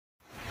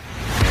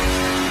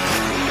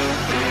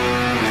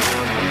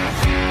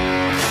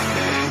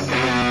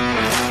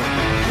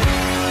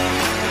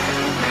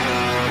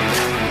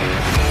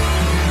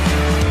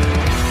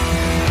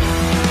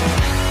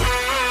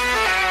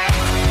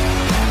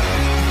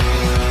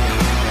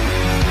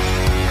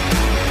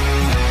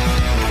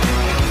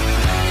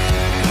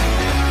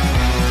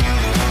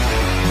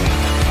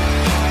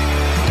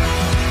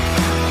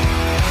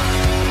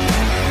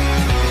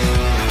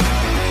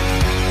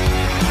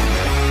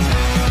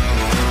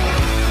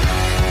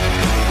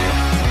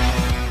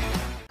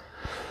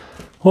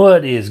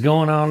What is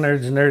going on,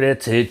 nerds and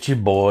nerdettes? It's your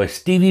boy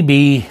Stevie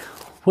B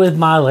with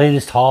my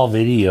latest haul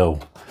video.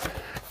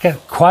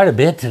 Got quite a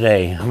bit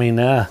today. I mean,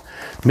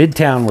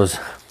 Midtown was,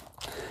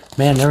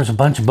 man, there was a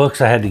bunch of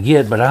books I had to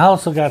get, but I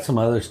also got some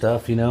other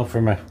stuff, you know,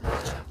 from eBay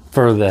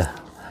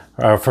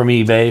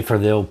for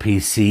the old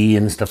PC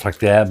and stuff like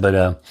that.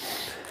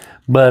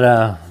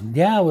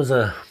 Yeah, it was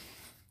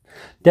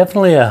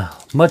definitely a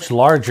much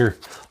larger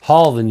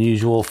haul than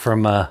usual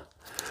from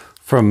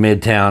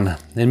Midtown.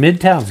 And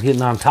Midtown's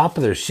getting on top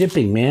of their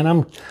shipping,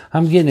 man.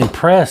 I'm getting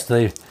impressed.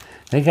 They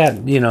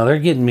got, you know, they're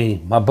getting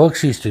me. My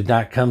books used to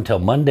not come till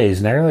Mondays,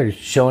 and now they're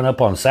showing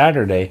up on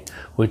Saturday,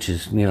 which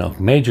is, you know,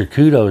 major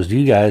kudos to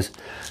you guys.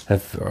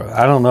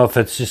 I don't know if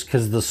it's just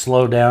because of the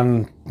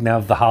slowdown now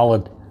the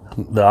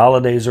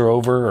holidays are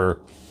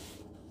over,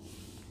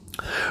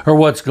 or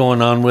what's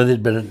going on with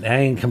it, but I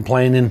ain't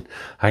complaining.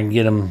 I can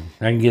get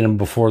them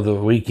before the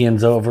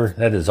weekend's over.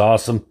 That is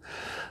awesome.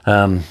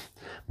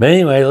 But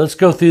anyway, let's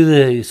go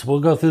through we'll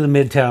go through the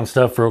Midtown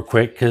stuff real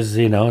quick because,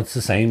 you know, it's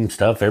the same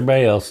stuff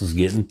everybody else is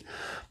getting.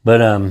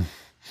 But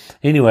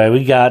anyway,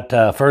 we got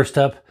first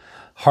up,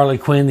 Harley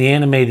Quinn, the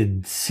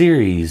animated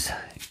series,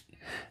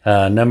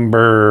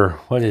 number,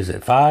 what is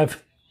it,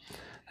 5? I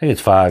think it's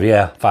 5,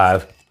 yeah,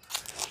 5.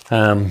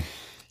 Of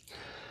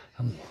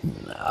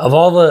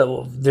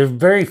all there are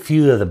very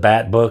few of the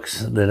Bat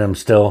books that I'm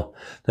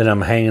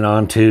hanging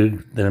on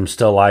to, that I'm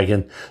still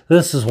liking.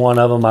 This is one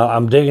of them.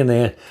 I'm digging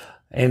the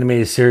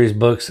animated series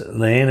books.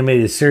 The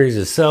animated series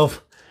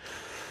itself,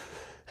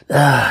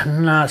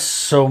 not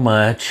so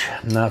much.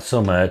 Yeah,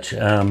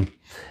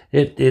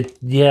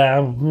 I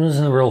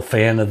wasn't a real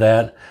fan of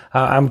that.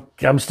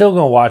 I'm still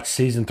gonna watch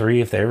season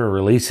 3 if they ever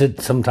release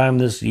it sometime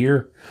this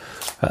year,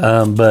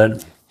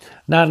 but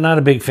not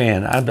a big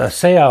fan. I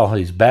say all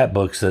these Bat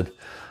books that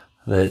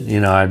you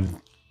know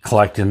I'm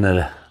collecting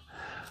that,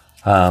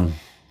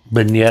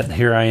 but yet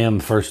here I am,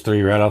 the first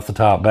 3 right off the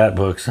top, Bat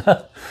books.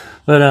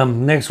 But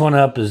next one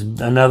up is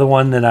another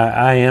one that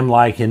I am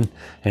liking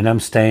and I'm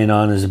staying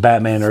on, is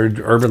Batman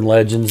Urban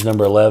Legends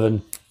number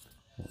 11.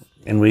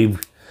 And we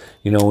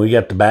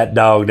got the Bat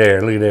Dog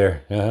there. Look at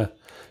there.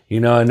 You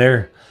know, and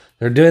they're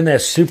doing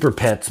that Super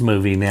Pets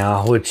movie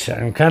now, which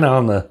I'm kind of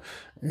on the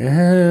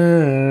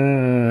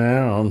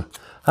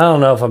I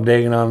don't know if I'm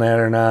digging on that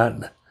or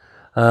not.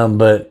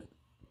 But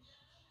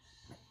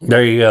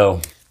there you go.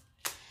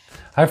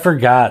 I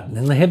forgot,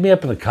 and they hit me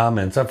up in the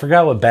comments. I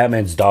forgot what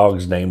Batman's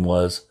dog's name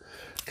was.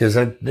 Because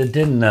it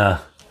didn't,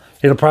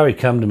 it'll probably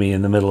come to me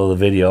in the middle of the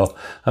video.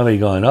 I'll be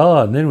going, oh,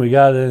 and then we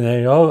got it,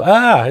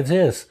 and it's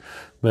this.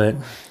 But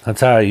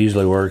that's how it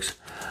usually works.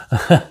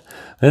 Then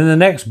the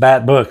next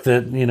Bat book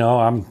that, you know,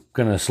 I'm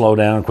going to slow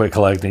down and quit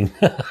collecting.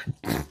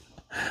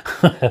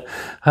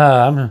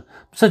 I'm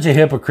such a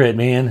hypocrite,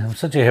 man. I'm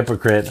such a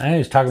hypocrite. I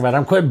always talk about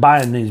I'm quitting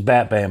buying these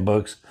Batman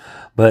books.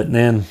 But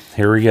then,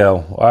 here we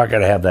go. Well, I got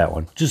to have that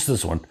one. Just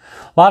this one.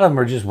 A lot of them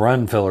are just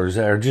run fillers.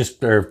 They're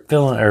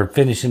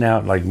finishing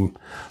out like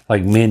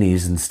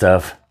minis and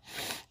stuff.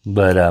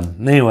 But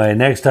anyway,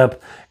 next up,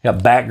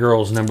 got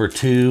Batgirls number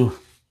 2.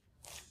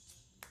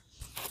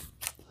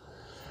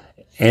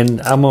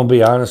 And I'm going to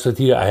be honest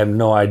with you. I have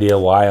no idea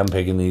why I'm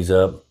picking these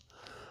up.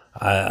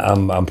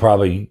 I'm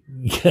probably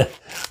not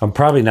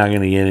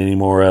going to get any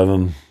more of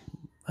them.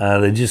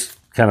 They just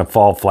kind of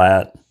fall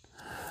flat.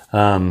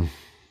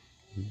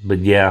 But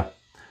yeah,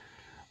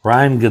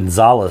 Ryan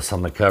Gonzalez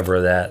on the cover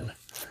of that.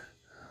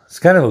 It's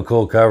kind of a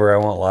cool cover, I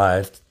won't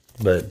lie.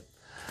 But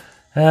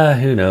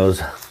who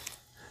knows?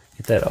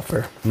 Get that off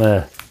there.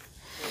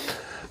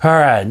 All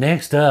right,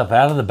 next up,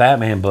 out of the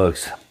Batman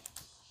books,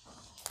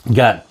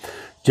 got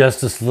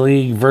Justice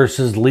League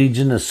versus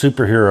Legion of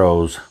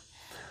Superheroes.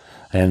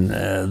 And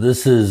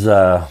this is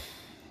what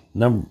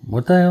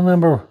the hell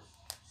number?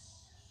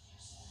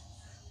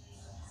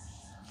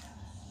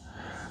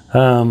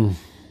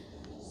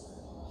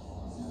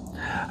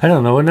 I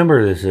don't know what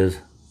number this is.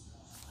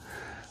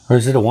 Or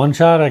is it a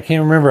one-shot? I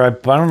can't remember. I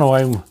don't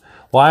know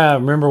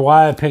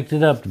why I picked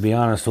it up, to be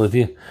honest with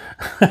you.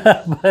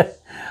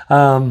 But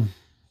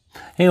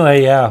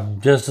anyway, yeah,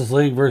 Justice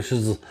League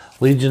versus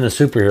Legion of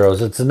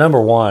Superheroes. It's a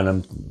number 1,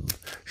 I'm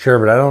sure,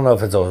 but I don't know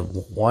if it's a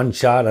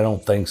one-shot. I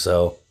don't think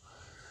so.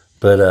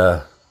 But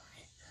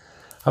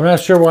I'm not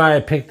sure why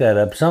I picked that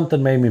up.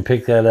 Something made me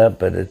pick that up,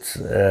 but it's...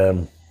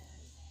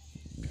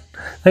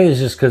 I think it's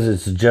just because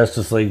it's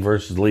Justice League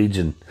versus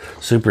Legion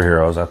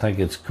Superheroes. I think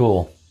it's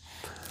cool.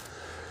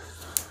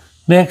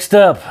 Next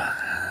up,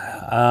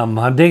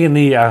 I'm digging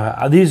these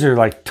are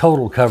like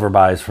total cover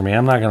buys for me.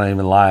 I'm not going to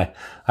even lie.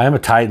 I am a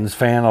Titans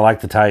fan. I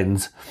like the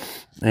Titans.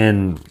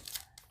 And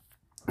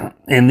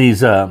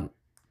these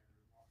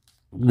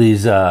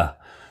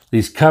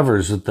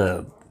covers with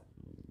the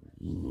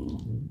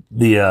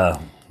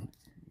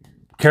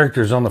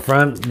characters on the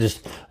front,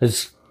 just,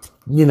 it's,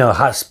 you know,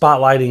 hot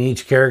spotlighting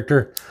each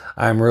character.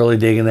 I'm really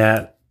digging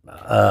that.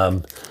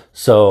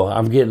 So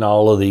I'm getting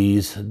all of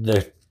these.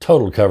 They're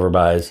total cover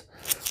buys,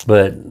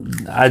 but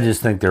I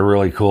just think they're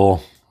really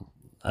cool.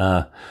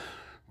 But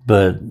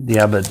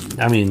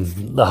I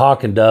mean, the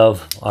Hawk and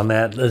Dove on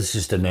that's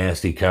just a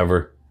nasty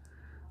cover.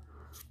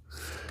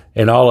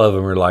 And all of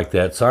them are like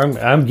that. So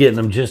I'm getting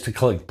them just to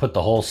put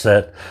the whole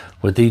set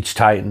with each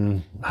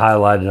Titan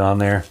highlighted on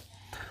there.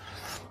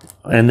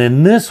 And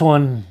then this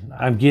one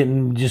I'm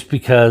getting just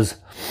because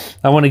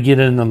I want to get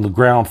in on the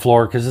ground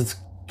floor because it's a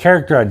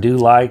character I do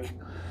like.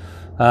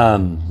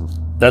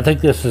 I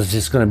think this is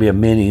just going to be a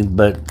mini,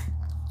 but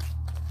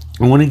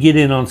I want to get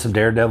in on some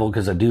Daredevil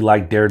because I do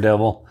like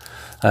Daredevil.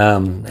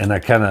 And I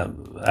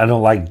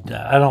don't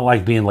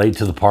like being late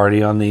to the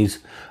party on these.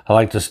 I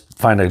like to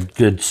find a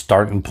good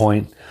starting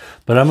point.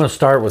 But I'm going to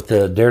start with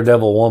the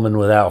Daredevil Woman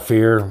Without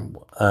Fear.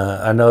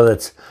 I know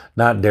that's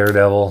not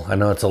Daredevil. I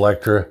know it's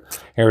Elektra,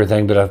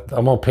 everything, but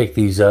I'm going to pick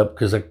these up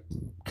because I'm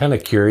kind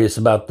of curious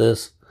about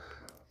this.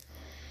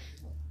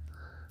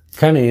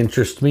 Kind of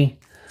interests me.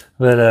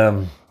 But,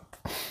 oh,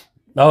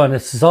 and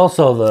this is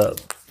also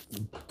the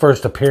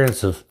first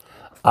appearance of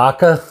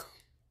Akka.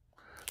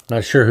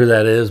 Not sure who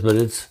that is, but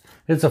it's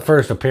a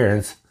first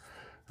appearance.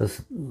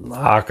 It's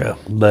Akka.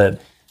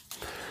 But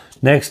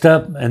next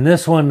up, and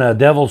this one,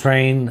 Devil's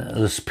Reign,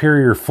 the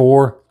Superior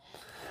 4.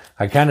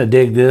 I kind of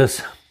dig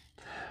this,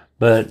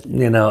 but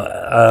you know,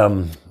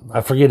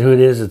 I forget who it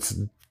is.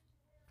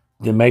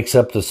 It makes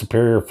up the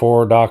Superior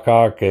 4, Doc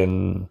Ock,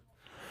 and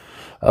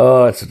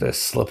oh, it's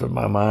just slipping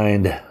my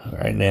mind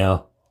right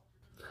now.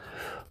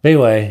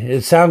 Anyway,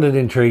 it sounded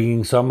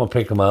intriguing, so I'm gonna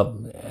pick them up,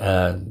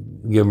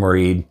 give them a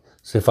read,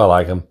 see if I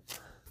like them.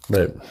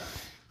 But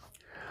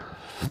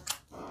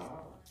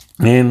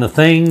and the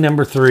Thing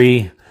number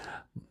 3,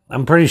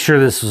 I'm pretty sure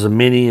this was a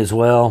mini as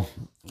well.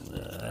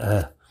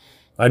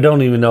 I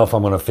don't even know if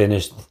I'm gonna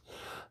finish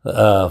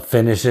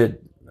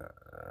it.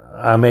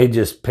 I may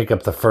just pick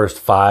up the first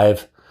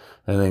 5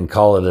 and then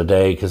call it a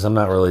day because I'm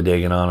not really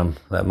digging on them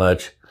that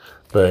much.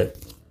 But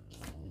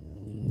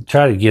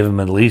try to give them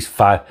at least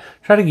 5.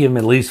 Try to give them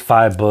at least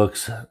 5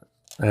 books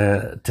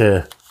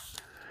to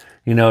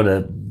you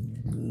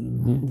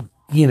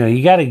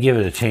got to give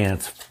it a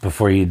chance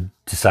before you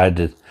decide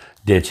to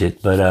ditch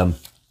it. But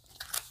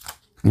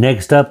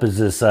next up is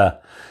this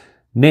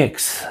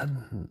Nyx.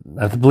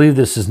 I believe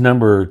this is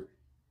number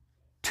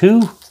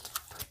 2.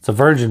 It's a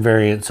Virgin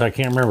variant, so I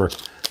can't remember.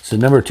 So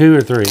number 2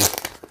 or 3.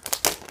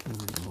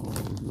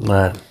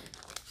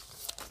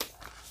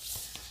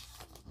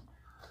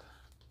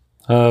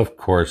 Of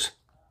course.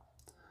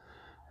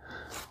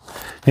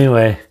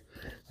 Anyway,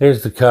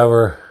 there's the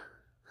cover.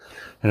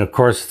 And of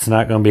course, it's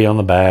not going to be on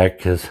the back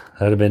because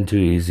that would have been too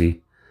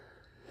easy.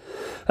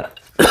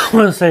 I'm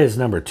going to say it's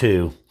number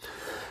 2.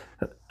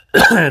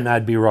 And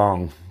I'd be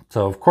wrong.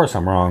 So, of course,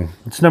 I'm wrong.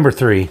 It's number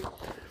 3.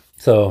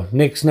 So,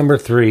 Nyx number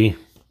 3.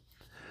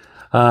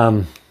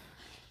 I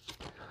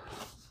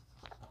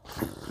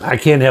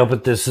can't help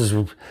it.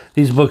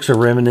 These books are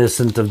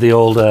reminiscent of the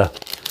old,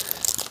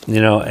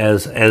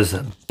 as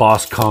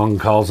Boss Kong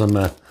calls them,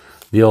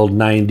 the old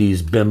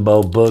 90s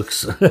bimbo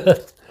books.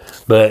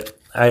 But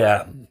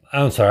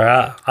I'm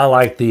sorry. I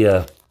like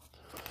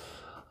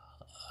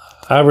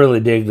I really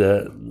dig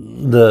the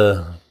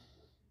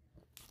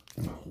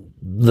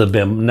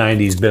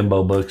 90s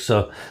bimbo books.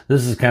 So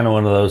this is kind of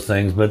one of those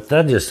things. But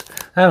I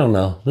don't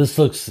know.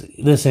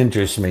 This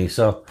interests me.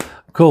 So I'm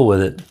cool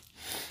with it.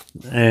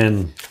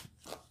 And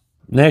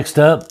next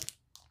up,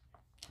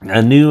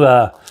 a new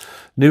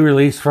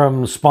release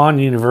from Spawn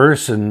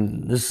Universe,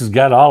 and this has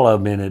got all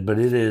of them in it, but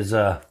it is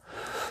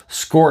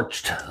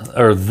Scorched,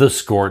 or The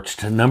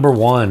Scorched, number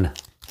 1.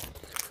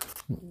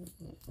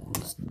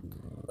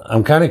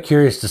 I'm kind of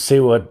curious to see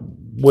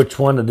which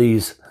one of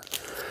these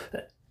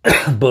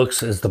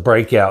books is the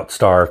breakout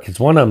star, because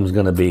one of them is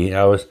going to be,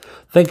 I was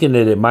thinking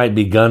that it might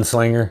be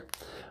Gunslinger,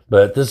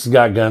 but this has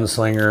got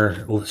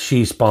Gunslinger,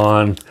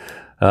 She-Spawn,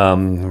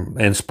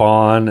 and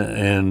Spawn,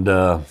 and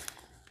a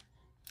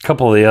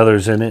couple of the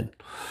others in it.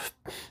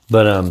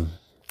 But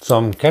so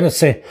I'm kind of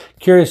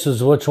curious as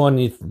to which one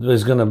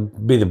is going to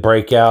be the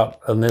breakout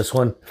on this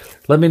one.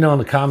 Let me know in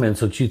the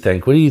comments what you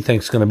think. What do you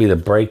think is going to be the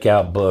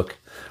breakout book,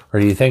 or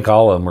do you think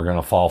all of them are going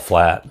to fall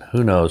flat?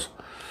 Who knows?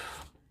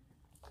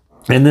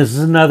 And this is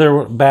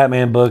another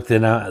Batman book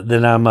that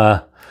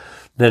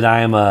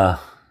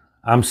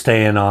I'm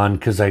staying on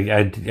because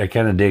I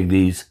kind of dig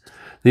these.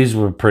 These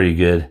were pretty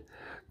good.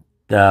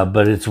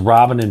 But it's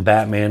Robin and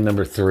Batman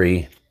number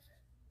 3.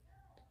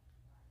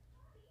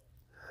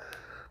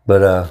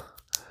 But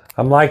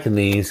I'm liking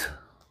these.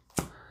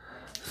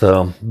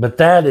 So, but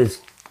that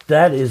is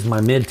my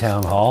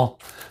Midtown haul.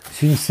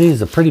 As you can see,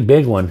 it's a pretty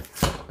big one.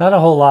 Not a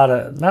whole lot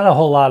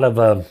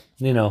of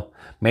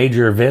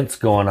major events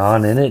going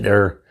on in it,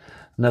 or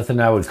nothing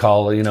I would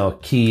call a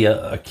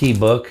key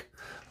book.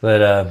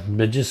 But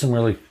just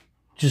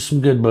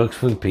some good books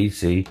for the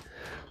PC.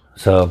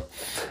 So,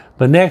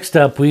 but next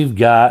up we've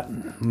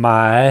got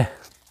my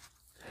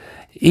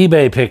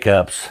eBay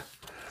pickups.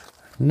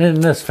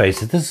 And let's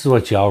face it, this is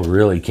what y'all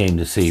really came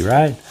to see,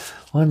 right?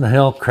 What in the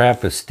hell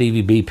crap is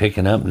Stevie B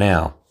picking up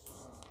now?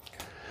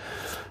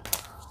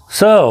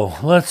 So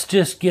let's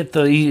just get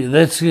the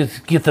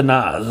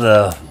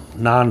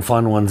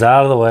non-fun ones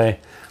out of the way,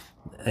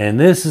 and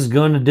this is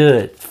going to do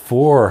it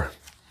for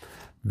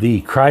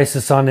the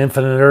Crisis on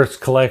Infinite Earths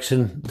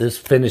collection. This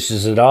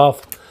finishes it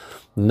off.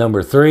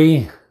 number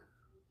 3,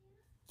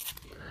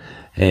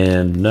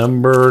 and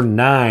number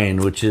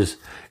 9, which is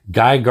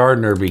Guy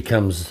Gardner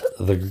becomes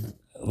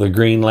the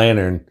Green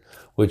Lantern,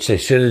 which they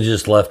should have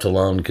just left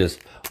alone because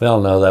we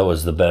all know that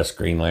was the best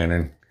Green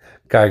Lantern.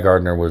 Guy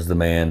Gardner was the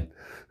man.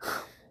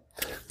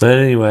 But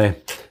anyway,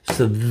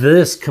 so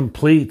this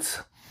completes,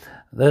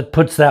 that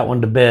puts that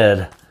one to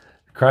bed.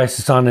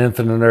 Crisis on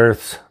Infinite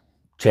Earths,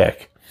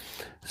 check.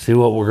 See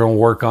what we're going to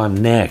work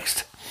on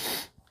next.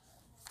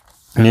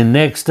 And then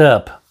next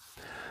up,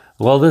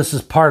 well, this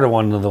is part of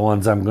one of the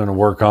ones I'm going to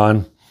work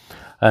on.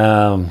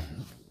 They're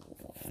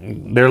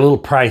a little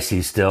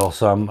pricey still,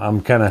 so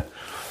I'm kind of,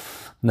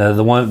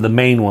 the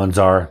main ones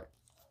are.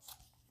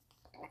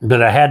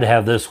 But I had to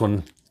have this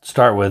one to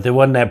start with. It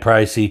wasn't that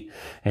pricey,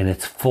 and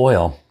it's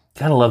foil.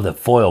 Kind of love the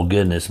foil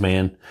goodness,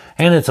 man.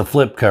 And it's a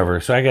flip cover,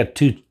 so I got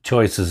 2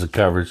 choices of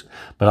covers,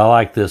 but I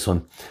like this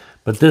one.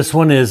 But this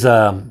one is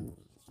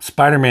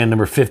Spider-Man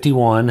number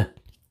 51.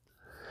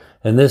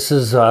 And this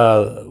is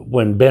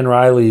when Ben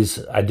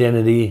Reilly's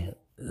identity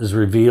is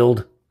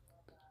revealed.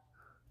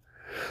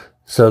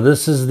 So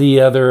this is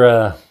the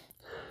other,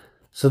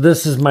 so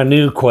this is my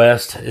new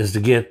quest, is to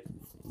get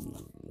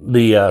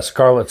the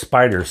Scarlet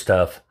Spider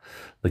stuff.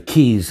 The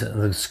keys,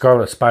 the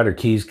Scarlet Spider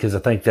keys, because I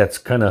think that's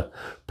going to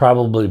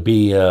probably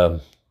be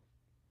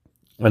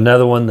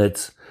another one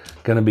that's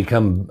going to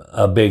become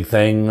a big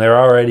thing. They're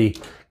already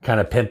kind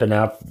of pimping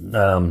out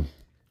Ben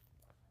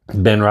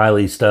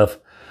Reilly stuff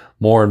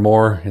more and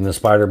more in the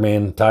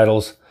Spider-Man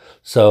titles.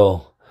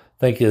 So I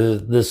think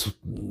this,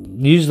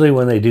 usually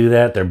when they do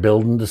that, they're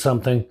building to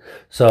something.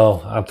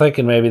 So I'm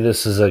thinking maybe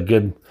this is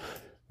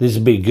these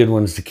would be good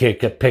ones to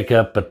pick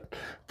up. But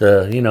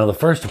the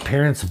first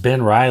appearance of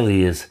Ben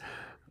Reilly is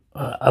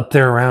up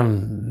there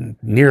around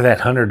near that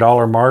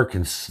 $100 mark,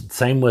 and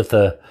same with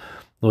a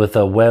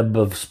Web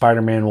of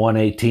Spider-Man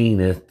 118.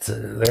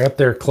 They're up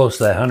there close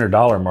to that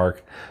 $100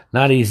 mark.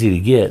 Not easy to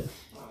get,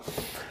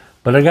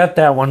 but I got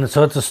that one,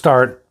 so it's a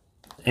start.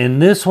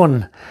 And this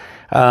one,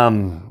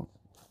 I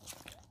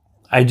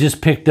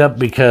just picked up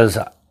because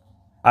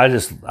I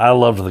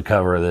loved the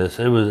cover of this.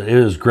 It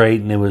was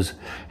great,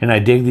 and I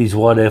dig these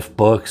What If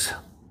books.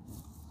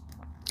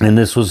 And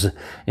this was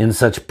in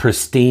such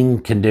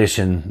pristine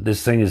condition.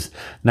 This thing is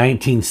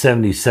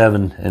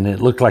 1977, and it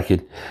looked like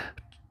it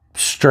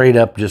straight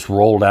up just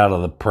rolled out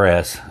of the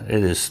press.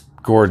 It is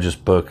a gorgeous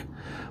book,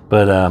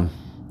 but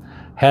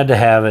had to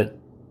have it.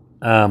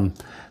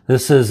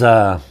 This is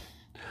the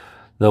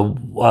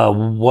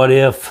What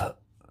If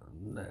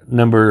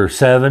number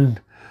 7.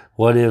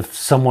 What if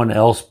someone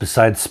else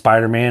besides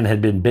Spider-Man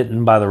had been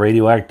bitten by the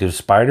radioactive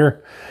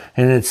spider?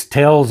 And it's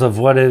tales of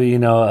what if,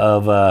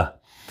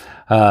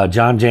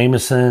 John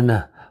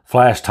Jameson,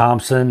 Flash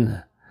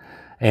Thompson,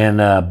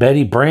 and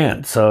Betty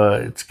Brant. So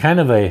it's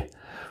kind of a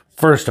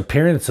first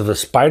appearance of a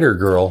Spider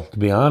Girl, to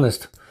be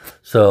honest.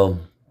 So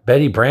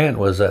Betty Brant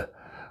was the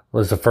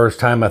first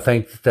time I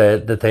think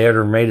that they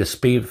ever made a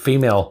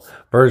female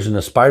version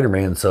of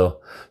Spider-Man. So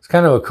it's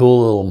kind of a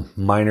cool little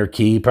minor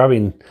key,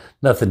 probably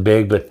nothing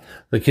big, but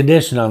the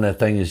condition on that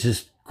thing is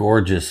just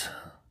gorgeous.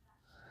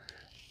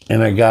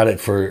 And I got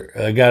it for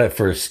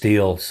a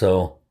steal.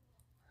 So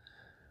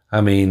I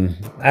mean,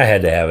 I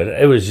had to have it.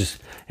 It was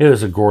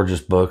a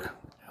gorgeous book.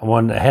 I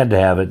had to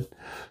have it.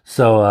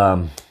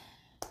 So,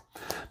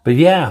 but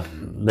yeah,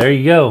 there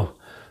you go.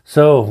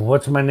 So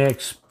what's my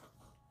next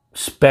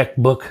spec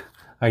book,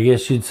 I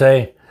guess you'd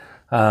say?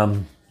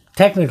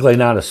 Technically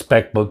not a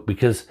spec book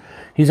because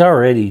he's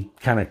already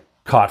kind of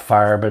caught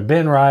fire, but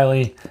Ben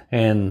Reilly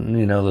and,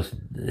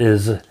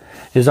 is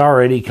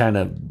already kind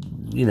of,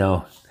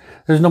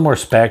 there's no more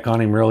spec on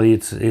him really.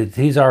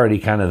 He's already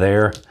kind of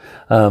there.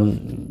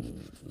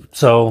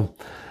 So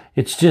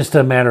it's just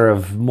a matter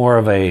of more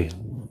of a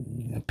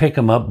pick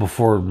them up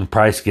before the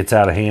price gets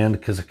out of hand,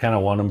 because I kind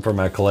of want them for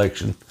my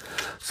collection.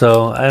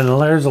 So, and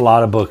there's a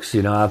lot of books,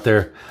 out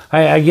there.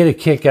 I get a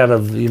kick out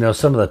of,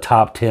 some of the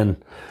top 10,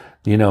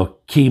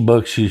 key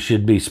books you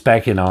should be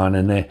specking on,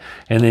 and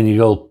then you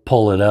go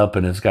pull it up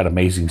and it's got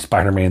Amazing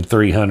Spider-Man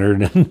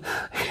 300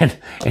 and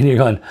you're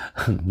going,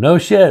 no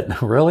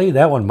shit, really?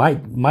 That one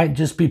might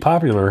just be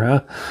popular,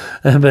 huh?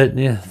 But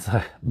yeah,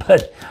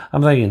 but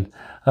I'm thinking,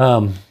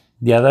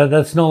 yeah,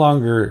 that's no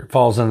longer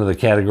falls under the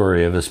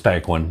category of a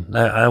spec one.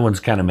 That one's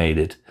kind of made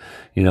it,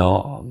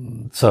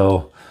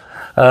 So,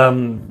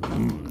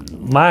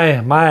 my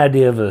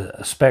idea of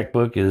a spec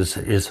book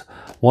is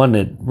one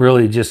that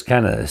really just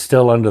kind of is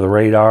still under the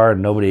radar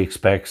and nobody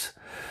expects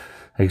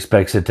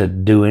it to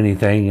do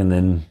anything, and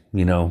then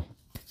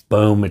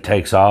boom, it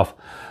takes off,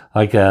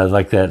 like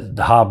that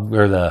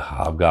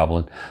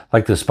Hobgoblin,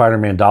 like the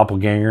Spider-Man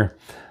Doppelganger.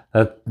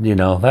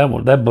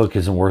 That book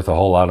isn't worth a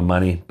whole lot of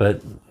money,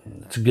 but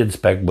it's a good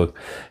spec book,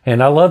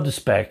 and I love the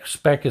spec.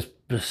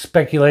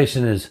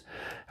 Speculation is,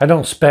 I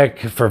don't spec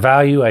for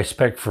value, I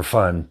spec for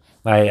fun.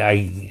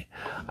 I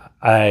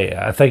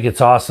think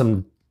it's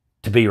awesome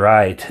to be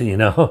right,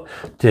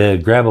 to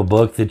grab a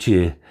book that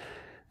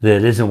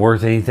isn't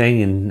worth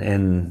anything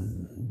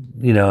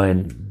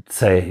and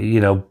say,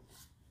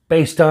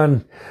 based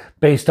on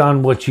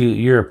what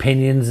your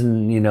opinions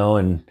and, you know,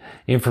 and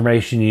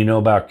information, you know,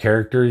 about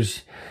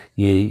characters,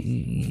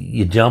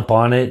 you jump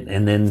on it,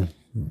 and then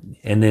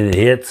it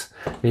hits.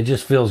 It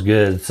just feels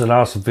good. It's an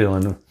awesome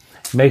feeling.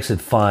 It makes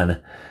it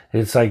fun.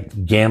 It's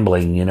like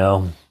gambling, you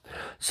know.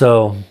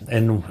 So,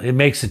 and it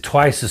makes it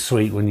twice as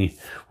sweet when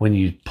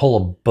you pull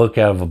a book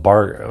out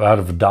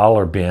of a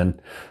dollar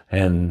bin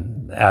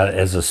and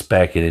as a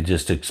spec, and it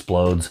just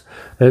explodes.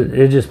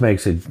 It just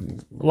makes it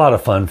a lot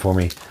of fun for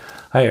me.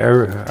 I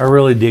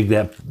really dig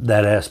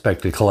that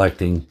aspect of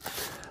collecting.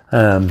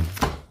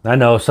 I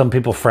know some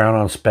people frown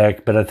on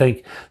spec, but I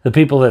think the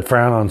people that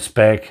frown on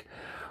spec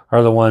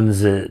are the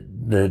ones that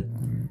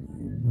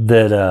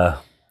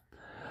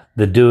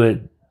do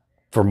it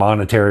for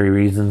monetary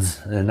reasons,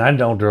 and I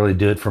don't really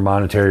do it for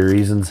monetary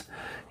reasons.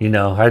 You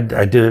know,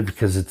 I do it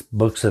because it's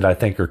books that I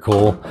think are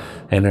cool,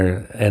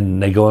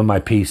 and they go in my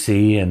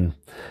PC,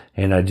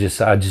 and I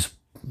just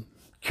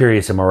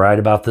curious. Am I right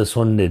about this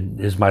one?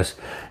 Is my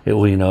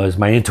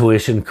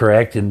intuition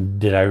correct? And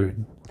did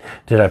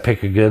I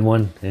pick a good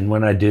one? And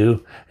when I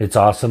do, it's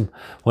awesome.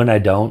 When I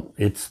don't,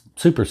 it's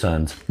Super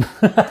Sons.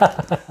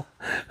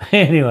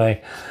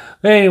 Anyway,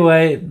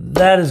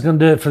 that is going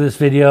to do it for this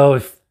video.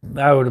 If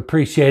I would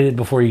appreciate it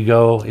before you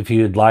go if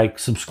you'd like,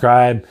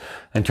 subscribe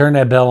and turn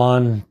that bell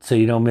on so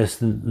you don't miss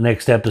the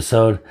next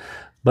episode.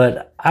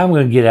 But I'm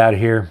going to get out of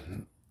here.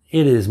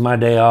 It is my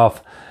day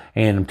off,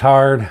 and I'm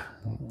tired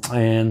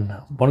and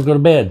want to go to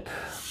bed.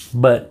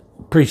 But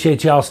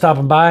appreciate y'all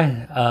stopping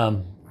by.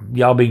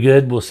 Y'all be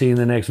good. We'll see you in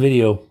the next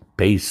video.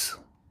 Peace.